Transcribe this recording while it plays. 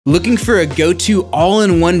Looking for a go-to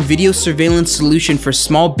all-in-one video surveillance solution for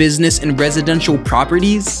small business and residential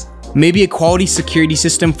properties? Maybe a quality security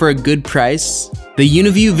system for a good price? The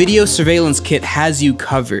Uniview Video Surveillance Kit has you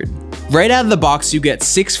covered. Right out of the box, you get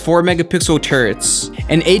 6 4-megapixel turrets,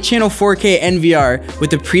 an 8-channel 4K NVR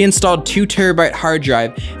with a pre-installed 2TB hard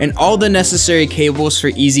drive, and all the necessary cables for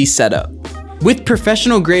easy setup. With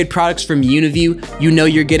professional-grade products from Uniview, you know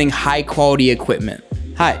you're getting high-quality equipment.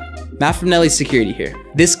 Hi. Matt from Nelly Security here.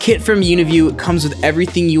 This kit from Uniview comes with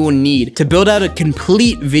everything you will need to build out a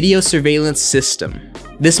complete video surveillance system.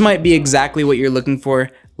 This might be exactly what you're looking for.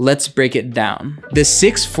 Let's break it down. The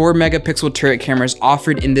 6 4-megapixel turret cameras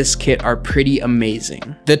offered in this kit are pretty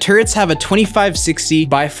amazing. The turrets have a 2560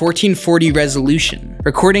 by 1440 resolution,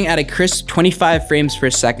 recording at a crisp 25 frames per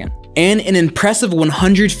second, and an impressive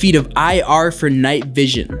 100 feet of IR for night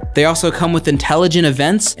vision. They also come with intelligent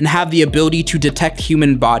events and have the ability to detect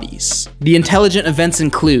human bodies. The intelligent events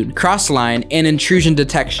include crossline and intrusion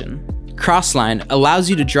detection. Crossline allows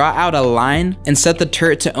you to draw out a line and set the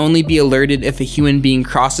turret to only be alerted if a human being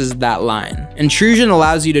crosses that line. Intrusion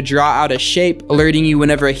allows you to draw out a shape, alerting you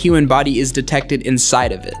whenever a human body is detected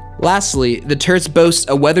inside of it. Lastly, the turrets boast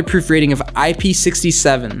a weatherproof rating of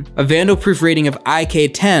IP67, a vandal-proof rating of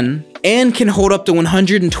IK-10, and can hold up to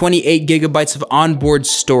 128 gigabytes of onboard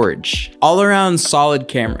storage. All around solid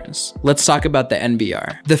cameras. Let's talk about the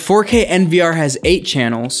NVR. The 4K NVR has 8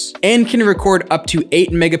 channels and can record up to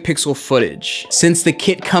 8-megapixel footage. Since the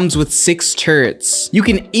kit comes with 6 turrets, you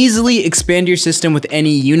can easily expand your system with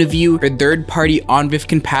any Uniview or third-party Uniview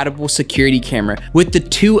compatible security camera with the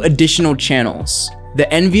 2 additional channels. The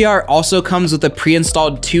NVR also comes with a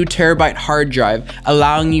pre-installed 2TB hard drive,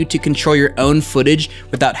 allowing you to control your own footage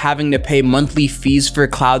without having to pay monthly fees for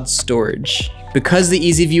cloud storage. Because the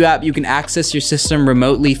EasyView app, you can access your system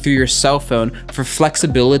remotely through your cell phone for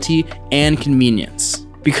flexibility and convenience.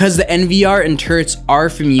 Because the NVR and turrets are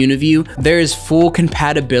from Uniview, there is full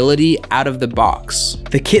compatibility out of the box.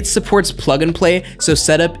 The kit supports plug and play, so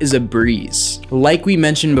setup is a breeze. Like we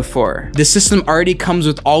mentioned before, the system already comes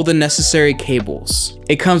with all the necessary cables.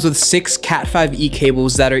 It comes with 6 Cat5e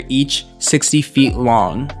cables that are each 60 feet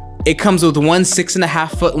long. It comes with one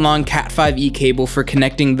 6.5 foot long Cat5e cable for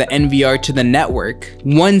connecting the NVR to the network,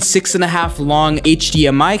 one 6.5 long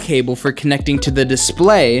HDMI cable for connecting to the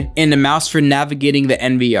display, and a mouse for navigating the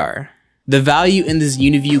NVR. The value in this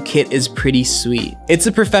Uniview kit is pretty sweet. It's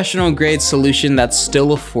a professional grade solution that's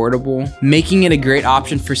still affordable, making it a great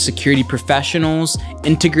option for security professionals,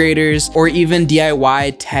 integrators, or even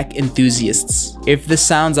DIY tech enthusiasts. If this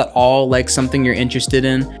sounds at all like something you're interested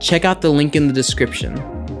in, check out the link in the description.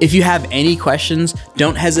 If you have any questions,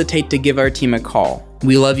 don't hesitate to give our team a call.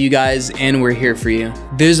 We love you guys and we're here for you.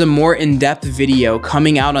 There's a more in-depth video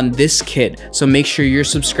coming out on this kit, so make sure you're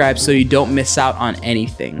subscribed so you don't miss out on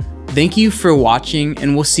anything. Thank you for watching,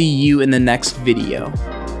 and we'll see you in the next video.